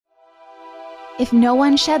If no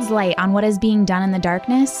one sheds light on what is being done in the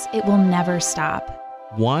darkness, it will never stop.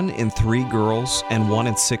 1 in 3 girls and 1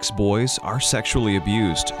 in 6 boys are sexually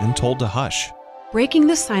abused and told to hush. Breaking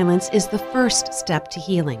the silence is the first step to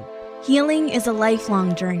healing. Healing is a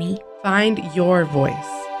lifelong journey. Find your voice.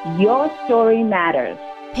 Your story matters.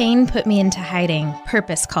 Pain put me into hiding.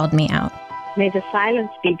 Purpose called me out. May the silence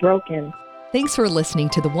be broken. Thanks for listening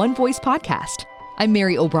to the One Voice podcast. I'm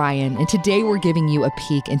Mary O'Brien, and today we're giving you a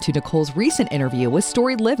peek into Nicole's recent interview with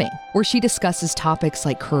Storied Living, where she discusses topics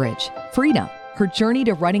like courage, freedom, her journey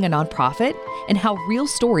to running a nonprofit, and how real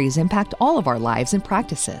stories impact all of our lives and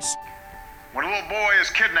practices. When a little boy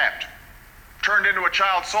is kidnapped, turned into a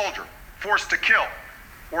child soldier, forced to kill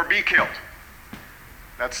or be killed,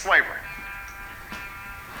 that's slavery.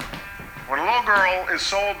 When a little girl is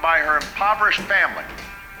sold by her impoverished family,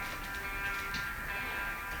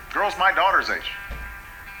 girls my daughter's age,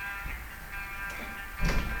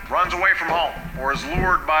 runs away from home or is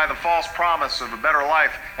lured by the false promise of a better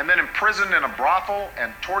life and then imprisoned in a brothel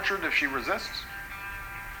and tortured if she resists,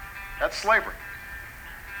 that's slavery.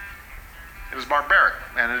 It is barbaric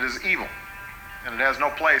and it is evil, and it has no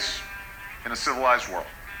place in a civilized world.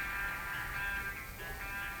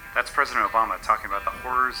 That's President Obama talking about the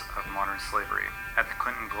horrors of modern slavery at the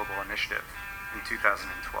Clinton Global Initiative in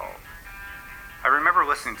 2012. I remember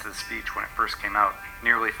listening to the speech when it first came out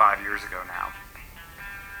nearly 5 years ago now.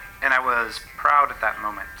 And I was proud at that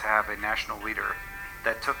moment to have a national leader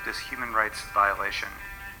that took this human rights violation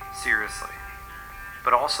seriously,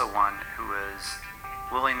 but also one who was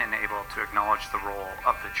willing and able to acknowledge the role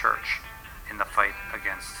of the church in the fight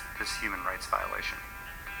against this human rights violation.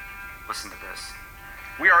 Listen to this.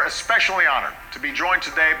 We are especially honored to be joined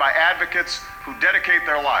today by advocates who dedicate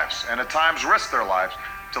their lives and at times risk their lives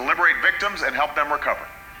to liberate victims and help them recover.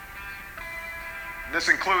 This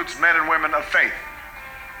includes men and women of faith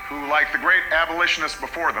who, like the great abolitionists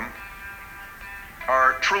before them,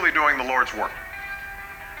 are truly doing the Lord's work.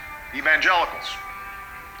 Evangelicals,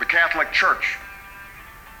 the Catholic Church,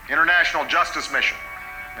 International Justice Mission,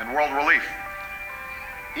 and World Relief.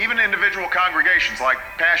 Even individual congregations like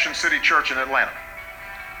Passion City Church in Atlanta.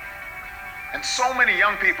 And so many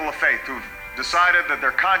young people of faith who've decided that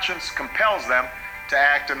their conscience compels them to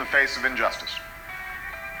act in the face of injustice.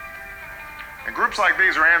 And groups like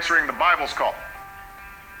these are answering the Bible's call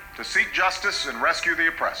to seek justice and rescue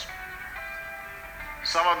the oppressed.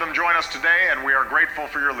 Some of them join us today, and we are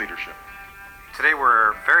grateful for your leadership. Today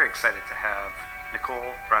we're very excited to have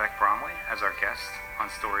Nicole Braddock Bromley as our guest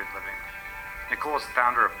on Storied Living. Nicole is the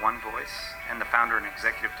founder of One Voice and the founder and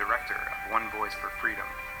executive director of One Voice for Freedom,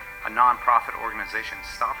 a non-profit organization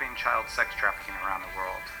stopping child sex trafficking around the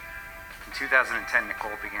world. In 2010,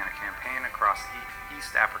 Nicole began a campaign across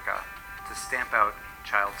East Africa to stamp out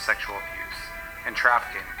child sexual abuse and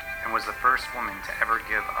trafficking, and was the first woman to ever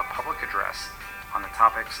give a public address on the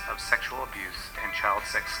topics of sexual abuse and child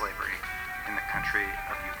sex slavery in the country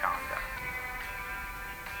of Uganda.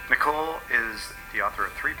 Nicole is the author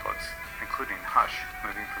of 3 books, including Hush,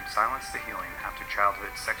 Moving from Silence to Healing After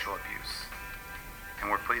Childhood Sexual Abuse. And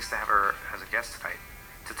we're pleased to have her as a guest tonight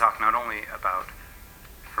to talk not only about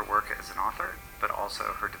her work as an author, but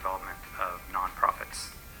also her development of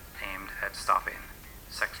nonprofits aimed at stopping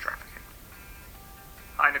sex trafficking.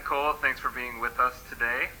 Hi Nicole, thanks for being with us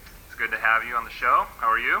today. It's good to have you on the show. How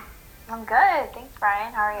are you? I'm good. Thanks,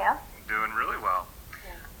 Brian. How are you? Doing really well.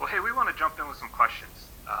 Yeah. Well, hey, we want to jump in with some questions.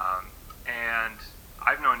 And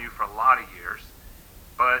I've known you for a lot of years,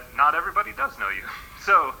 but not everybody does know you.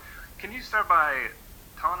 So, can you start by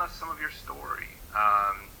telling us some of your story?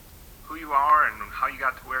 Who you are and how you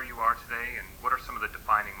got to where you are today, and what are some of the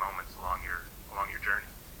defining moments along your journey?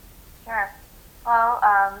 Sure. Well,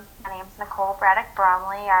 my name's Nicole Braddock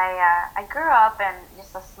Bromley. I grew up in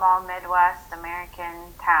just a small Midwest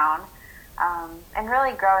American town. And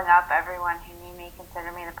really growing up, everyone who knew me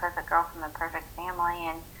considered me the perfect girl from the perfect family.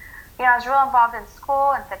 And, you know, I was real involved in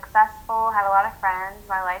school and successful, had a lot of friends.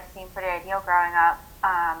 My life seemed pretty ideal growing up.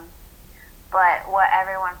 But what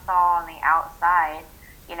everyone saw on the outside,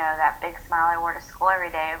 you know, that big smile I wore to school every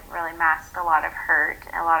day really masked a lot of hurt,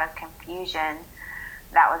 a lot of confusion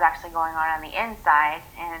that was actually going on the inside.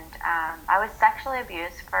 And I was sexually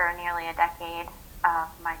abused for nearly a decade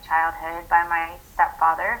of my childhood by my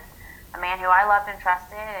stepfather, a man who I loved and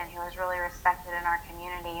trusted and who was really respected in our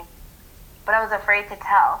community. But I was afraid to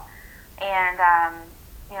tell. And,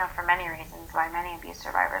 you know, for many reasons why many abuse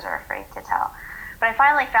survivors are afraid to tell. But I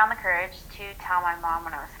finally found the courage to tell my mom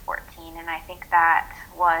when I was 14, and I think that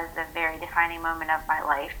was a very defining moment of my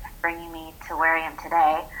life, bringing me to where I am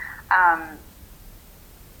today.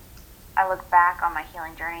 I look back on my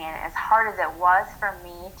healing journey, and as hard as it was for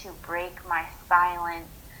me to break my silence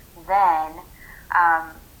then,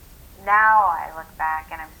 now I look back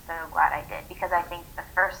and I'm so glad I did, because I think the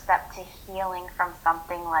first step to healing from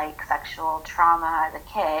something like sexual trauma as a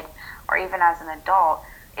kid or even as an adult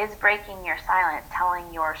is breaking your silence,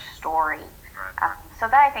 telling your story. Right. So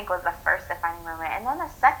that I think was the first defining moment. And then the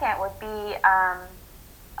second would be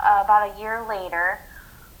about a year later,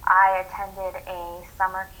 I attended a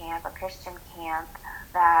summer camp, a Christian camp,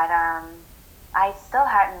 that I still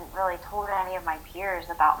hadn't really told any of my peers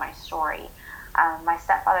about my story. My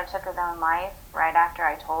stepfather took his own life right after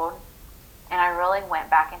I told, and I really went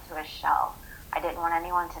back into a shell. I didn't want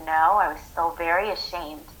anyone to know. I was still very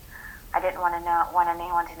ashamed. I didn't want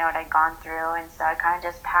anyone to know what I'd gone through, and so I kind of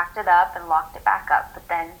just packed it up and locked it back up. But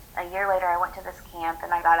then a year later, I went to this camp,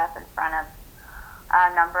 and I got up in front of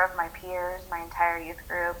a number of my peers, my entire youth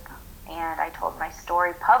group, and I told my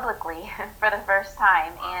story publicly for the first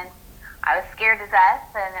time. And I was scared to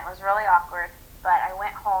death, and it was really awkward. But I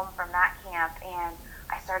went home from that camp, and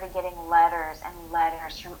I started getting letters and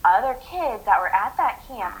letters from other kids that were at that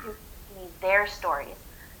camp who told me their stories.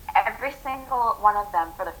 Every single one of them,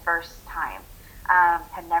 for the first time,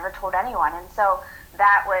 had never told anyone. And so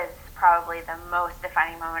that was probably the most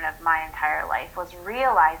defining moment of my entire life, was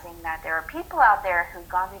realizing that there were people out there who'd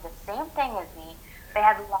gone through the same thing as me. They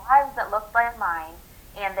had lives that looked like mine,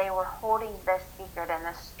 and they were holding this secret and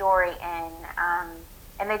this story in,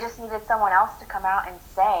 and they just needed someone else to come out and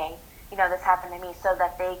say, you know, this happened to me, so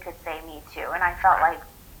that they could say me too. And I felt like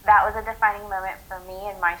that was a defining moment for me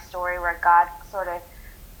in my story, where God sort of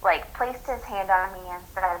like placed his hand on me and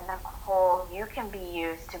said, Nicole, you can be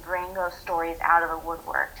used to bring those stories out of the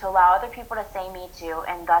woodwork, to allow other people to say me too,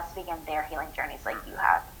 and thus begin their healing journeys like you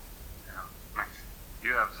have. Yeah, nice.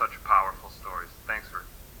 You have such powerful stories. Thanks for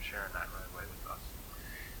sharing that right away with us.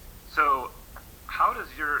 So how does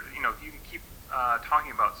your, you can keep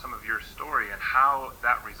talking about some of your story and how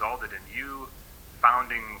that resulted in you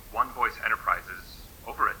founding One Voice Enterprises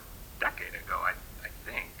over a decade ago, I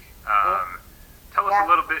think. Tell us a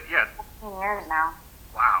little bit. 15 years now.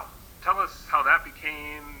 Wow. Tell us how that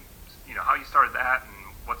became, how you started that,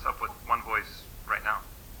 and what's up with One Voice right now.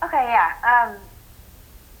 Okay, yeah.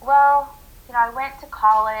 Well, I went to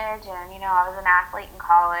college, and, I was an athlete in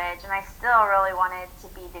college, and I still really wanted to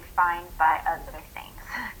be defined by other things.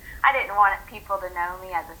 I didn't want people to know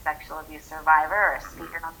me as a sexual abuse survivor or a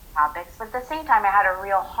speaker on topics, but at the same time, I had a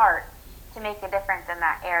real heart to make a difference in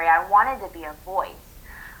that area. I wanted to be a voice.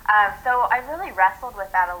 So I really wrestled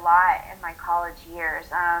with that a lot in my college years.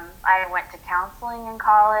 I went to counseling in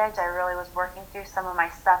college. I really was working through some of my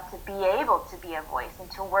stuff to be able to be a voice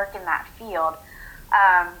and to work in that field.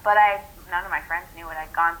 But none of my friends knew what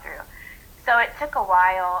I'd gone through. So it took a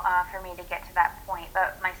while for me to get to that point.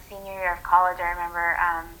 But my senior year of college, I remember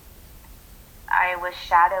I was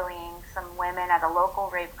shadowing some women at a local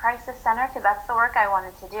rape crisis center, because that's the work I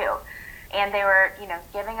wanted to do. And they were,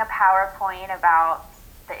 giving a PowerPoint about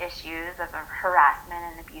the issues of harassment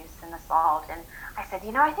and abuse and assault. And I said,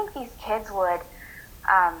 I think these kids would,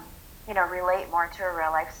 relate more to a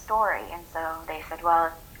real life story. And so they said,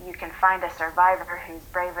 well, if you can find a survivor who's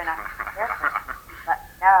brave enough to share this, let me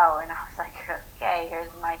know. And I was like, okay, here's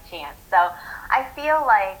my chance. So I feel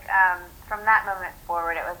like from that moment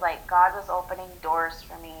forward, it was like God was opening doors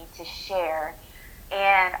for me to share.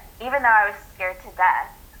 And even though I was scared to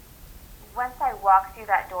death, once I walked through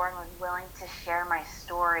that door and was willing to share my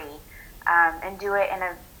story and do it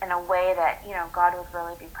in a way that, God would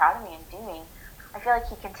really be proud of me in doing, I feel like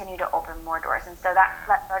he continued to open more doors. And so that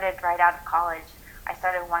started right out of college. I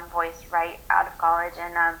started One Voice right out of college,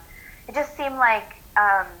 and it just seemed like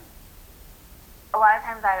a lot of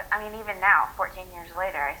times, even now, 14 years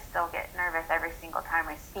later, I still get nervous every single time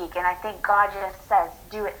I speak. And I think God just says,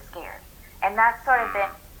 do it scared. And that's sort of been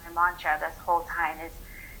my mantra this whole time is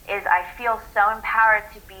I feel so empowered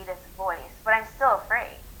to be this voice, but I'm still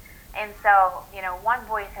afraid. And so, One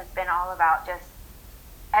Voice has been all about just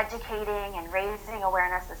educating and raising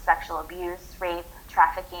awareness of sexual abuse, rape,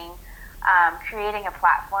 trafficking, creating a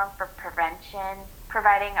platform for prevention,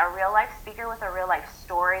 providing a real-life speaker with a real-life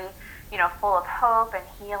story, full of hope and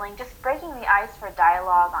healing, just breaking the ice for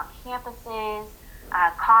dialogue on campuses,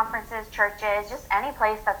 conferences, churches, just any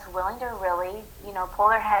place that's willing to really, pull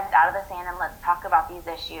their heads out of the sand and let's talk about these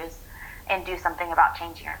issues and do something about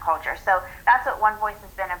changing our culture. So that's what One Voice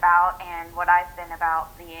has been about, and what I've been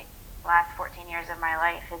about the last 14 years of my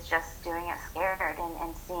life is just doing it scared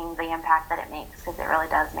and seeing the impact that it makes, because it really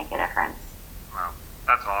does make a difference. Wow,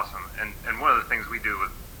 that's awesome. And one of the things we do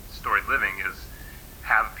with Storied Living is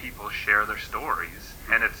have people share their stories,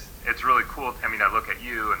 and it's really cool. I mean, I look at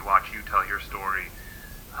you and watch you tell your story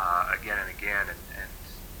again and again,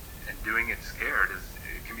 and doing it scared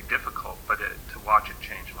it can be difficult, but to watch it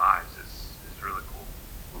change lives is really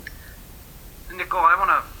cool. Nicole, I want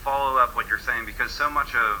to follow up what you're saying, because so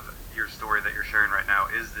much of your story that you're sharing right now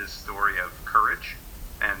is this story of courage,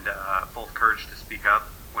 and both courage to speak up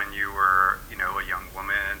when you were, a young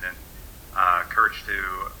woman, and courage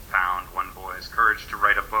to found One Voice, courage to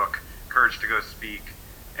write a book, courage to go speak,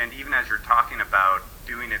 and even as you're talking about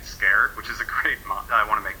doing it scared, which is a great, I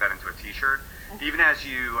want to make that into a t-shirt. Even as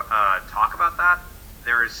you talk about that,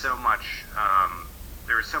 there is so much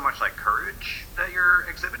like courage that you're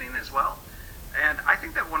exhibiting as well. And I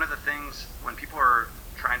think that one of the things when people are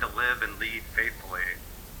trying to live and lead faithfully,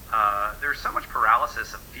 there's so much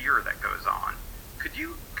paralysis of fear that goes on. Could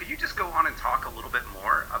you just go on and talk a little bit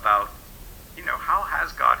more about, how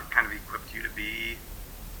has God kind of equipped you to be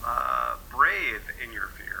brave in your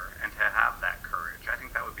fear and to have that courage? I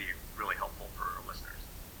think that would be really helpful for our listeners.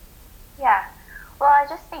 Yeah. Well, I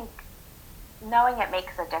just think knowing it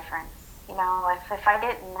makes a difference. If I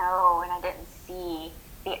didn't know and I didn't see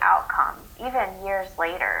the outcomes, even years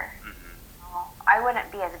later, I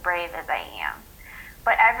wouldn't be as brave as I am.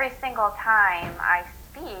 But every single time I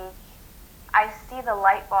speak, I see the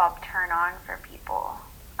light bulb turn on for people.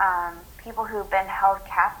 People who've been held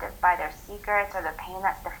captive by their secrets or the pain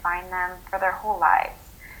that's defined them for their whole lives.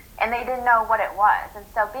 And they didn't know what it was. And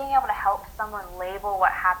so being able to help someone label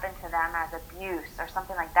what happened to them as abuse or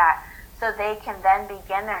something like that, so they can then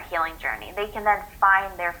begin their healing journey. They can then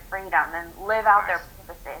find their freedom and live out their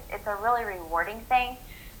purposes. It's a really rewarding thing.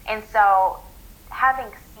 And so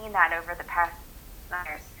having seen that over the past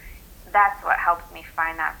years, that's what helps me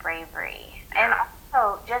find that bravery. And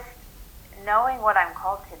also just knowing what I'm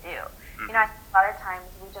called to do. I think a lot of times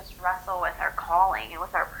we just wrestle with our calling and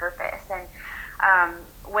with our purpose. And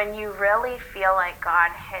when you really feel like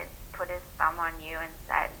God has put his thumb on you and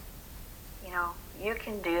said, you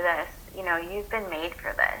can do this, you've been made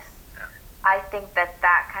for this. Yeah. I think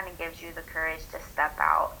that kind of gives you the courage to step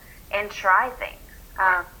out and try things.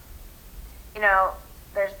 Right.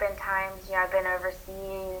 There's been times, I've been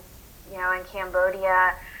overseas, in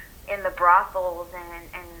Cambodia, in the brothels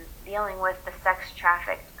and dealing with the sex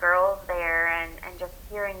trafficked girls there and just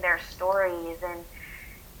hearing their stories, and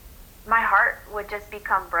my heart would just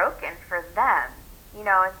become broken for them,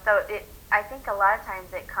 and so I think a lot of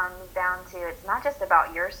times it comes down to, it's not just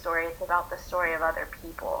about your story, it's about the story of other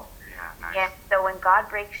people. Yeah, nice. And so when God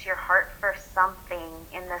breaks your heart for something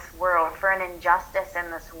in this world, for an injustice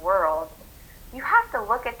in this world, you have to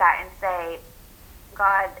look at that and say,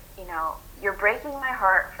 God, you're breaking my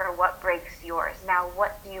heart for what breaks yours. Now,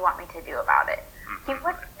 what do you want me to do about it? He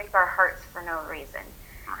wouldn't break our hearts for no reason.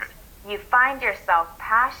 Right. You find yourself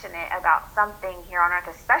passionate about something here on earth,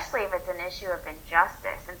 especially if it's an issue of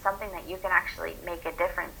injustice and something that you can actually make a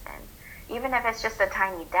difference in, even if it's just a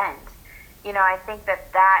tiny dent. I think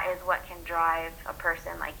that is what can drive a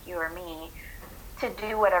person like you or me to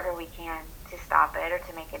do whatever we can to stop it or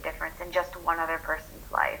to make a difference in just one other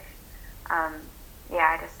person's life.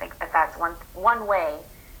 I just think that's one way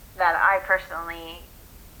that I personally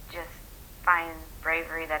just find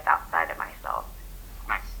bravery that's outside of myself.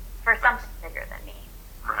 Nice. For something bigger than me.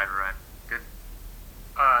 Right. Good.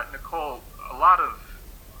 Nicole,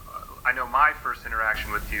 I know my first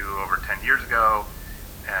interaction with you over 10 years ago,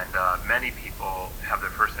 and many people have their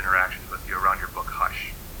first interactions with you around your book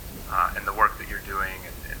Hush, and the work that you're doing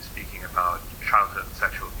and speaking about childhood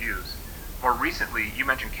sexual abuse. More recently, you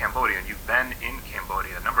mentioned Cambodia, and you've been in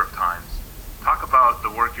Cambodia a number of times. Talk about the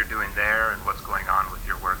work you're doing there and what's going on with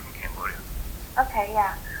your work in Cambodia. Okay,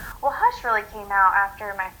 yeah. Well, Hush really came out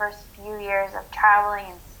after my first few years of traveling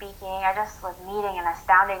and speaking. I just was meeting an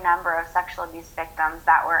astounding number of sexual abuse victims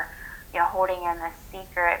that were, holding in this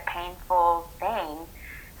secret, painful thing.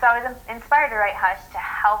 So I was inspired to write Hush to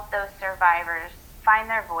help those survivors find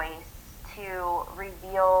their voice, to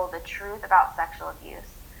reveal the truth about sexual abuse,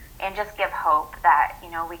 and just give hope that,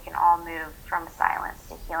 we can all move from silence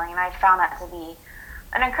to healing. And I found that to be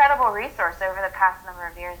an incredible resource over the past number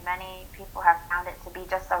of years. Many people have found it to be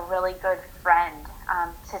just a really good friend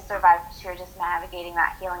to survivors who are just navigating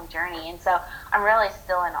that healing journey. And so I'm really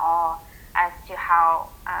still in awe as to how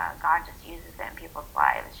God just uses it in people's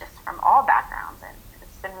lives, just from all backgrounds. And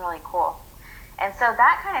it's been really cool. And so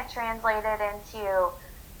that kind of translated into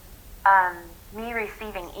me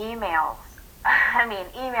receiving emails and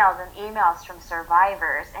emails from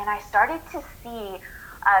survivors. And I started to see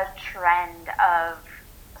a trend of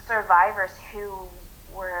survivors who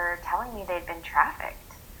were telling me they'd been trafficked.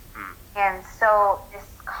 And so this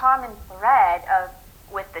common thread of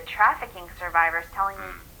with the trafficking survivors telling me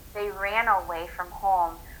they ran away from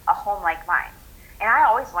home, a home like mine. And I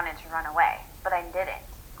always wanted to run away, but I didn't.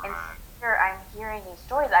 And here I'm hearing these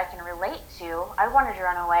stories I can relate to. I wanted to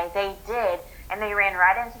run away. They did, and they ran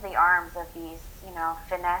right into the arms of these,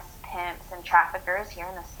 finesse pimps and traffickers here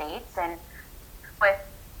in the States. And with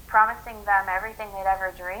promising them everything they'd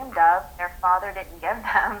ever dreamed of, their father didn't give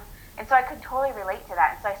them. And so I could totally relate to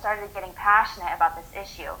that. And so I started getting passionate about this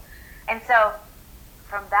issue. And so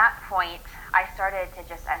from that point, I started to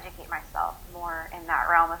just educate myself more in that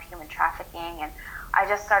realm of human trafficking. And I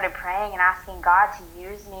just started praying and asking God to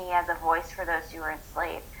use me as a voice for those who were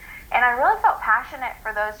enslaved. And I really felt passionate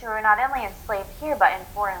for those who were not only enslaved here, but in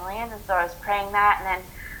foreign lands. And so I was praying that. And then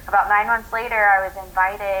about 9 months later, I was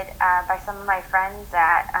invited by some of my friends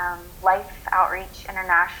at Life Outreach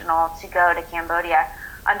International to go to Cambodia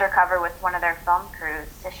undercover with one of their film crews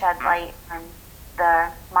to shed light on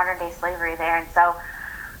the modern-day slavery there. And so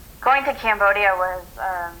going to Cambodia was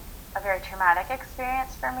a very traumatic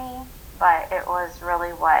experience for me, but it was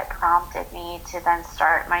really what prompted me to then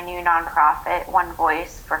start my new nonprofit, One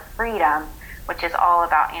Voice for Freedom, which is all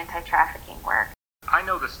about anti-trafficking work. I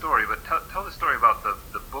know the story, but tell the story about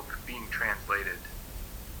the book being translated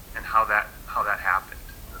and how that happened,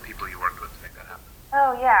 the people you worked with to make that happen.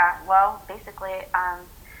 Oh, yeah. Well, basically,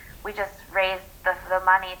 we just raised the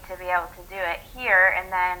money to be able to do it here, and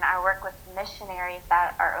then I work with missionaries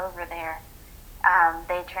that are over there.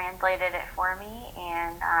 They translated it for me,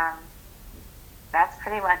 and that's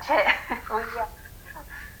pretty much it. We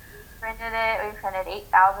printed it. We printed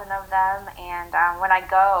 8,000 of them, and when I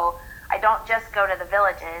go, I don't just go to the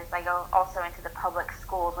villages. I go also into the public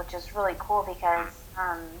schools, which is really cool because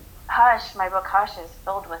Hush, my book Hush, is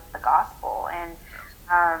filled with the gospel, and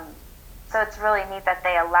so it's really neat that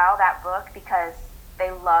they allow that book because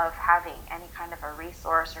they love having any kind of a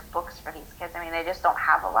resource or books for these kids. I mean, they just don't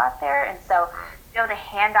have a lot there, and so to be able to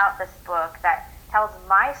hand out this book that tells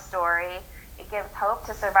my story, it gives hope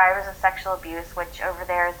to survivors of sexual abuse, which over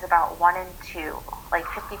there is about 1 in 2, like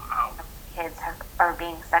 50% of kids are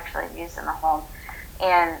being sexually abused in the home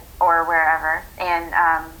or wherever.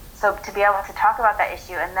 And so to be able to talk about that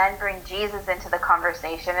issue and then bring Jesus into the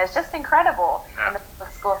conversation is just incredible in the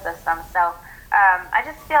public school system. So I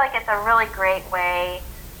just feel like it's a really great way,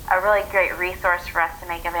 a really great resource for us to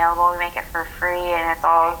make available. We make it for free, and it's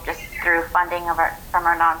all just through funding from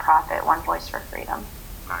our nonprofit, One Voice for Freedom.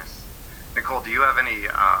 Nice. Nicole, do you have any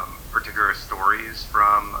particular stories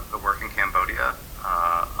from the work in Cambodia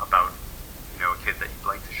about a kid that you'd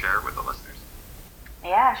like to share with the listeners?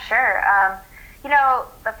 Yeah, sure.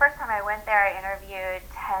 The first time I went there, I interviewed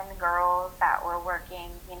 10 girls that were working.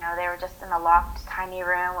 They were just in a locked, tiny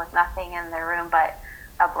room with nothing in their room but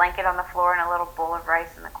a blanket on the floor and a little bowl of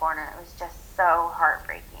rice in the corner. It was just so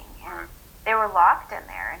heartbreaking. And they were locked in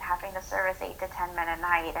there and having to service 8 to 10 men a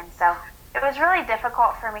night. And so it was really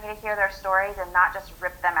difficult for me to hear their stories and not just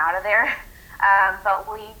rip them out of there.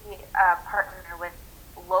 But we partnered with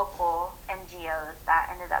local NGOs that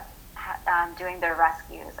ended up doing their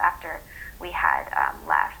rescues after we had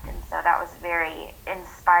left, and so that was very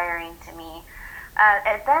inspiring to me.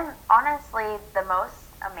 And then, honestly, the most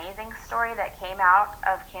amazing story that came out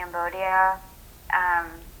of Cambodia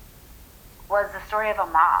was the story of a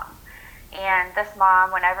mom. And this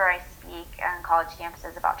mom, whenever I speak on college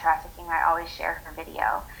campuses about trafficking, I always share her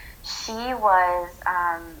video. She was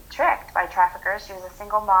tricked by traffickers. She was a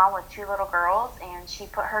single mom with 2 little girls, and she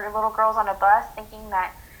put her little girls on a bus thinking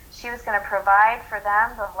that she was going to provide for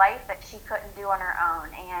them the life that she couldn't do on her own.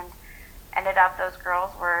 And ended up those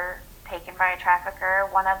girls were taken by a trafficker.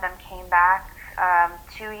 One of them came back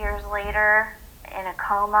 2 years later in a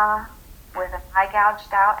coma with an eye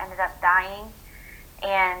gouged out, ended up dying.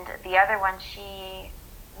 And the other one, she,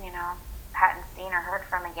 hadn't seen or heard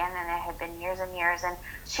from again, and it had been years and years. And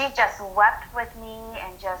she just wept with me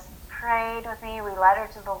and just prayed with me. We led her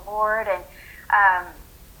to the Lord, and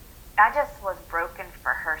I just was broken for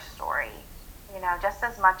her story, just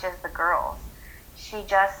as much as the girls. She'd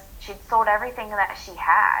sold everything that she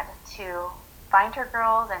had to find her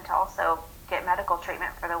girls and to also get medical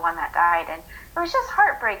treatment for the one that died. And it was just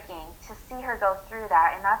heartbreaking to see her go through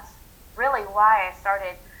that. And that's really why I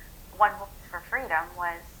started One Voice for Freedom,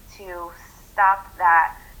 was to stop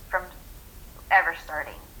that from ever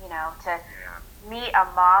starting, to meet a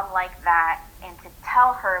mom like that and to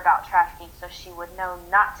tell her about trafficking so she would know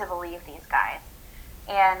not to believe these guys.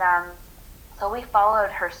 And so we followed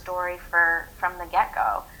her story from the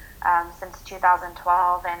get-go since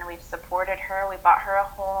 2012, and we've supported her. We bought her a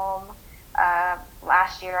home.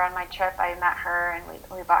 Last year on my trip, I met her, and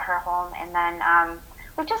we bought her a home. And then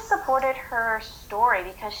we've just supported her story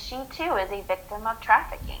because she too is a victim of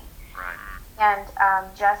trafficking. Right. And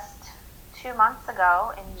just 2 months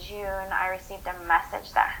ago in June, I received a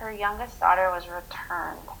message that her youngest daughter was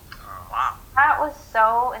returned. Oh, wow. That was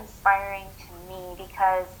so inspiring to me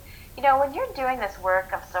because, you know, when you're doing this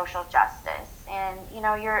work of social justice and, you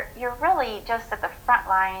know, you're really just at the front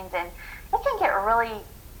lines and it can get really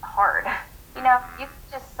hard. You know, you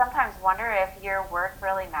just sometimes wonder if your work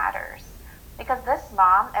really matters. Because this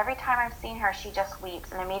mom, every time I've seen her, she just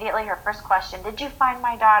weeps. And immediately her first question, did you find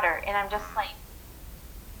my daughter? And I'm just like,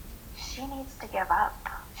 she needs to give up.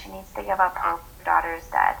 She needs to give up hope. Her daughter's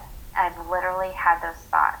dead. I've literally had those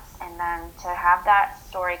thoughts. And then to have that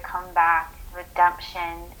story come back,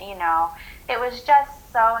 redemption, you know, it was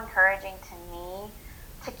just so encouraging to me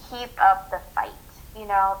to keep up the fight, you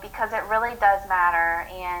know, because it really does matter.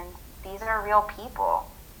 And these are real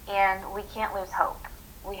people. And we can't lose hope.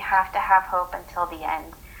 We have to have hope until the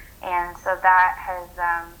end. And so that has,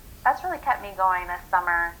 that's really kept me going this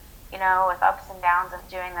summer, you know, with ups and downs of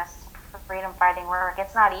doing this freedom fighting work.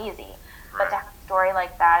 It's not easy, but to have a story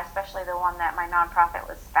like that, especially the one that my nonprofit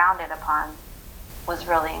was founded upon, was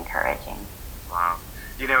really encouraging. Wow.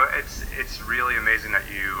 You know, it's really amazing that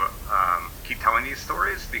you keep telling these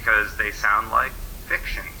stories because they sound like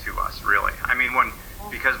fiction to us, really. I mean,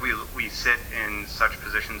 because we sit in such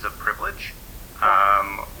positions of privilege,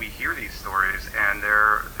 we hear these stories and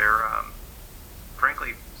they're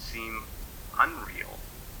frankly seem unreal,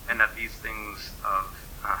 and that these things of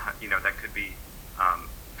you know, that could be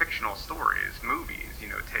fictional stories, movies, you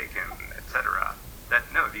know, Taken, etc. That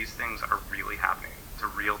no, these things are really happening to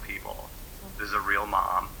real people. This is a real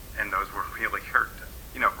mom, and those were really her,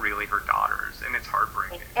 you know, really her daughters, and it's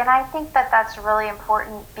heartbreaking. And I think that that's really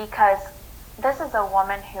important because this is a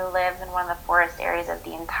woman who lives in one of the poorest areas of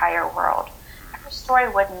the entire world. Her story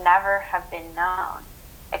would never have been known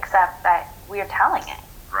except that we are telling it.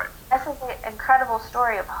 Right. This is an incredible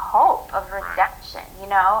story of hope, of redemption, you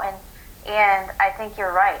know, and I think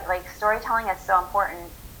you're right. Like, storytelling is so important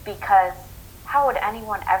because how would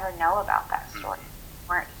anyone ever know about that story? We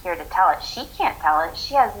weren't here to tell it. She can't tell it.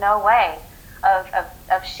 She has no way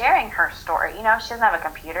of sharing her story. You know, she doesn't have a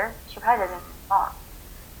computer. She probably doesn't have a phone.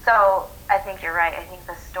 So I think you're right. I think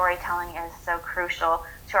the storytelling is so crucial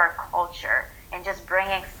to our culture, and just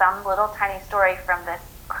bringing some little tiny story from this,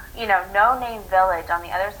 you know, no-name village on the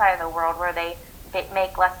other side of the world where they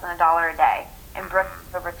make less than $1 a day and bring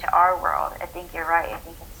it over to our world. I think you're right. I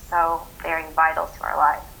think it's so very vital to our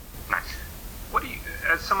lives. Nice. What do you,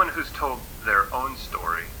 as someone who's told their own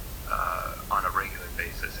story on a regular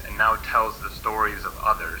basis and now tells the stories of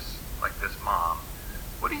others, like this mom,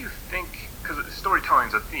 what do you think, because storytelling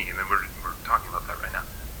is a theme and we're talking about that right now,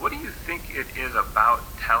 what do you think it is about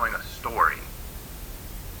telling a story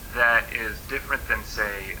that is different than,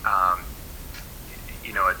 say,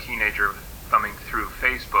 you know, a teenager thumbing through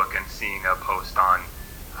Facebook and seeing a post on,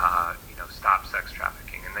 you know, stop sex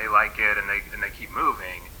trafficking, and they like it and they keep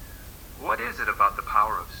moving? What is it about the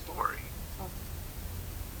power of story?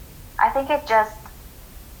 I think it just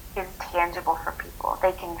is tangible for people.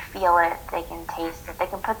 They can feel it, they can taste it, they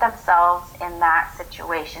can put themselves in that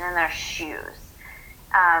situation, in their shoes.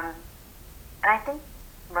 And I think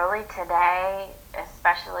really today,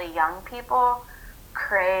 especially young people,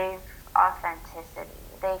 crave authenticity.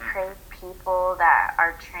 They crave people that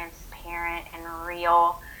are transparent and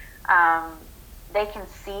real. They can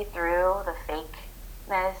see through the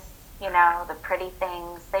fakeness, you know, the pretty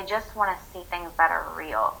things. They just want to see things that are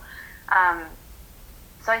real.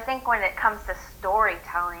 So I think when it comes to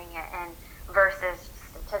storytelling and versus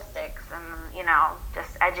statistics and, you know,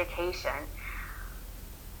 just education,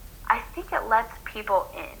 I think it lets people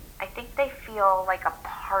in. I think they feel like a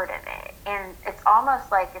part of it. And it's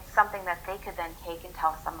almost like it's something that they could then take and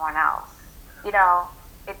tell someone else. You know,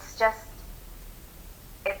 it's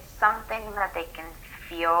something that they can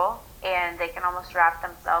feel, and they can almost wrap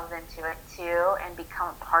themselves into it too and become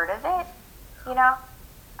a part of it, you know?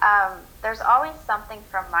 There's always something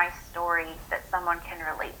from my story that someone can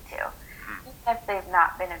relate to, even if they've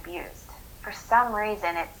not been abused. For some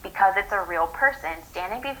reason, it's because it's a real person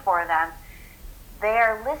standing before them.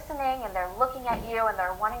 They're listening and they're looking at you and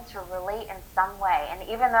they're wanting to relate in some way. And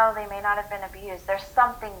even though they may not have been abused, there's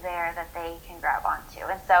something there that they can grab onto.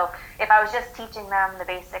 And so if I was just teaching them the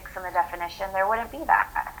basics and the definition, there wouldn't be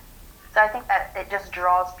that. So I think that it just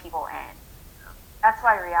draws people in. That's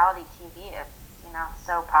why reality TV is, you know,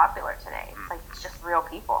 so popular today. It's like, it's just real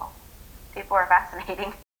people. People are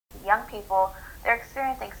fascinating. Young people, they're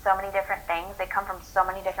experiencing so many different things. They come from so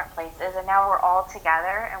many different places, and now we're all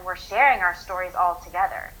together and we're sharing our stories all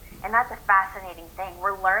together. And that's a fascinating thing.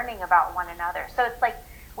 We're learning about one another. So it's like,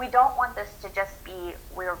 we don't want this to just be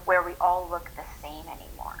where we all look the same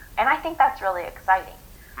anymore. And I think that's really exciting.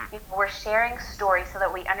 We're sharing stories so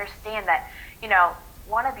that we understand that,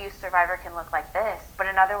 one abuse survivor can look like this, but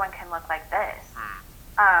another one can look like this.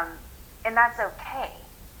 And that's okay.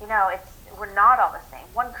 We're not all the same.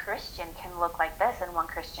 One Christian can look like this, and one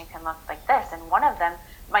Christian can look like this, and one of them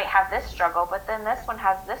might have this struggle, but then this one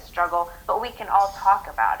has this struggle, but we can all talk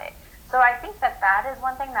about it. So I think that is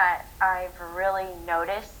one thing that I've really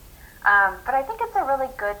noticed. But I think it's a really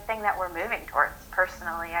good thing that we're moving towards,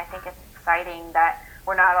 personally. I think it's exciting that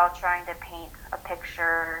we're not all trying to paint a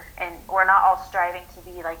picture, and we're not all striving to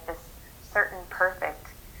be like this certain perfect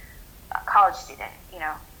college student,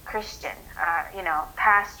 Christian,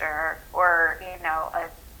 pastor, or, a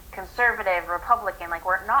conservative Republican. Like,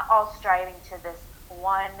 we're not all striving to this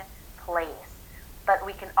one place, but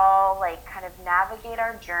we can all kind of navigate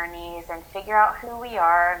our journeys and figure out who we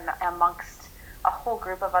are amongst a whole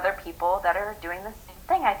group of other people that are doing the same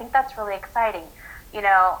thing. I think that's really exciting.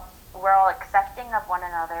 We're all accepting of one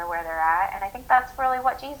another where they're at, and I think that's really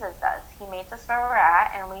what Jesus does. He meets us where we're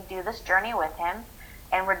at, and we do this journey with him,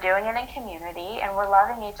 and we're doing it in community, and we're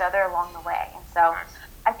loving each other along the way. And so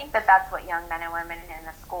I think that's what young men and women in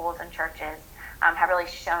the schools and churches have really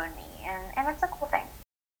shown me, and it's a cool thing.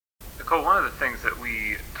 Nicole, one of the things that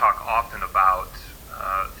we talk often about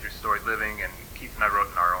through Storied Living, and Keith and I wrote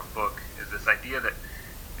in our own book, is this idea that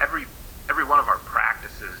every one of our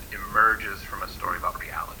practices emerges from a story about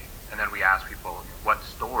reality. And then we ask people, what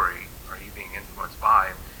story are you being influenced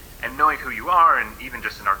by? And knowing who you are, and even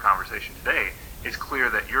just in our conversation today, it's clear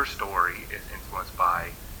that your story is influenced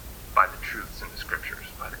by the truths in the scriptures,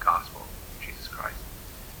 by the gospel of Jesus Christ.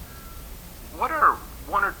 What are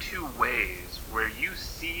one or two ways where you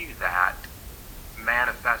see that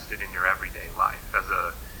manifested in your everyday life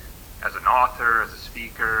as an author, as a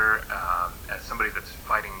speaker, as somebody that's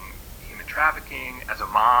fighting human trafficking, as a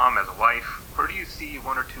mom, as a wife? Where do you see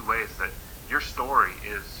one or two ways that your story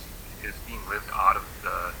is being lived out of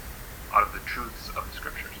the truths of the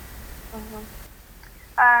scriptures?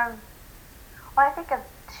 Well, I think of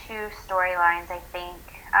two storylines. I think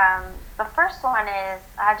the first one is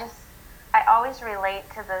I always relate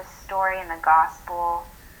to the story in the gospel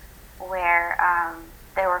where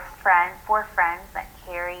there were four friends that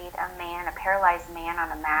carried a paralyzed man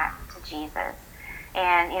on a mat to Jesus.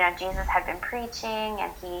 And, Jesus had been preaching,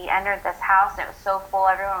 and he entered this house, and it was so full,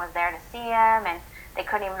 everyone was there to see him, and they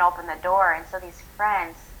couldn't even open the door. And so these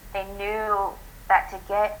friends, they knew that to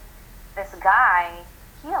get this guy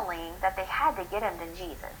healing, that they had to get him to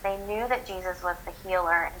Jesus. They knew that Jesus was the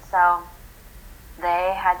healer, and so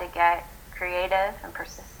they had to get creative and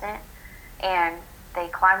persistent, and they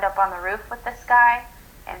climbed up on the roof with this guy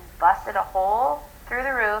and busted a hole through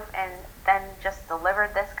the roof, and then just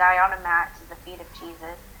delivered this guy on a mat to the feet of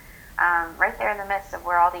Jesus, right there in the midst of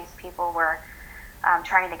where all these people were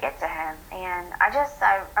trying to get to him. And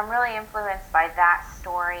I'm really influenced by that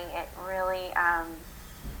story. It really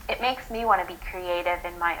it makes me want to be creative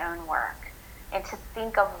in my own work, and to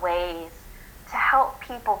think of ways to help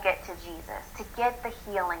people get to Jesus, to get the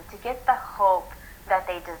healing, to get the hope that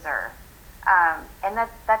they deserve. And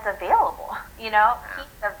that's available, He's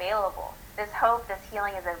available. This hope, this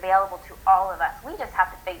healing is available to all of us. We just have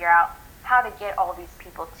to figure out how to get all these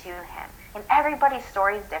people to him. And everybody's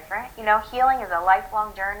story is different. Healing is a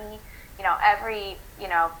lifelong journey. Every,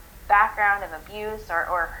 background of abuse or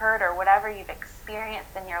hurt or whatever you've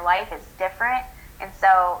experienced in your life is different. And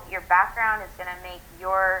so your background is going to make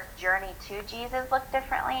your journey to Jesus look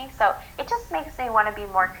differently. So it just makes me want to be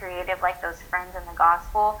more creative, like those friends in the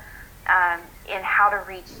gospel, in how to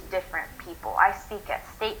reach different people. I speak at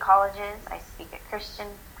state colleges, I speak at Christian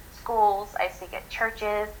schools, I speak at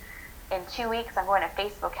churches. In 2 weeks, I'm going to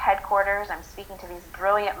Facebook headquarters. I'm speaking to these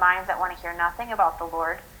brilliant minds that want to hear nothing about the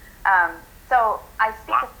Lord. So I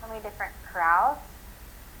speak to so many different crowds,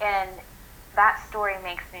 and that story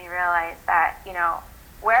makes me realize that,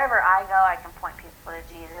 wherever I go, I can point people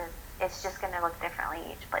to Jesus. It's just going to look differently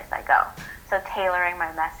each place I go. So tailoring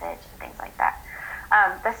my message and things like that.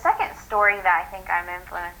 The second story that I think I'm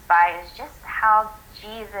influenced by is just how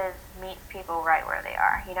Jesus meets people right where they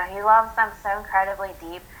are. He loves them so incredibly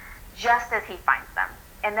deep, just as he finds them.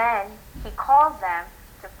 And then he calls them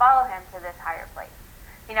to follow him to this higher place.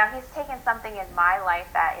 He's taken something in my life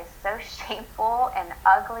that is so shameful and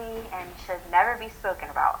ugly and should never be spoken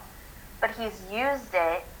about. But he's used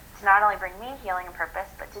it to not only bring me healing and purpose,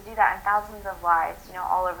 but to do that in thousands of lives,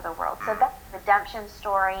 all over the world. So that redemption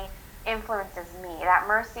story influences me. That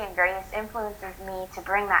mercy and grace influences me to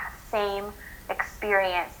bring that same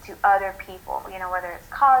experience to other people, you know, whether it's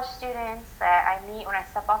college students that I meet when I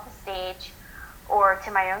step off the stage, or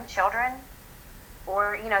to my own children,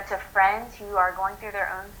 or, you know, to friends who are going through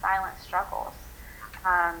their own silent struggles.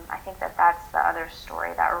 I think that that's the other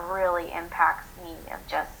story that really impacts me, of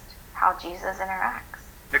just how Jesus interacts.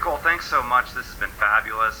 Nicole, thanks so much. This has been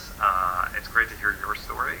fabulous. It's great to hear your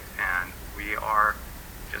story, and we are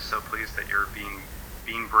just so pleased that you're being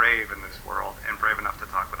brave in this world and brave enough to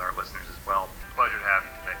talk with our listeners as well. Pleasure to have you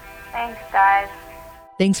today. Thanks, guys.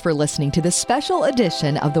 Thanks for listening to this special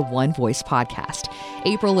edition of the One Voice podcast.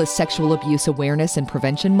 April is Sexual Abuse Awareness and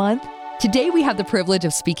Prevention Month. Today, we have the privilege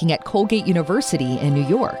of speaking at Colgate University in New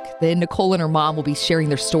York. Then Nicole and her mom will be sharing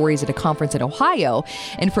their stories at a conference in Ohio.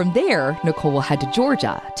 And from there, Nicole will head to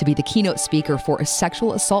Georgia to be the keynote speaker for a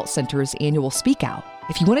sexual assault center's annual Speak Out.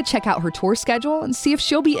 If you want to check out her tour schedule and see if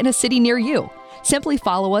she'll be in a city near you, simply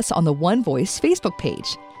follow us on the One Voice Facebook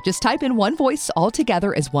page. Just type in One Voice all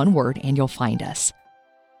together as one word and you'll find us.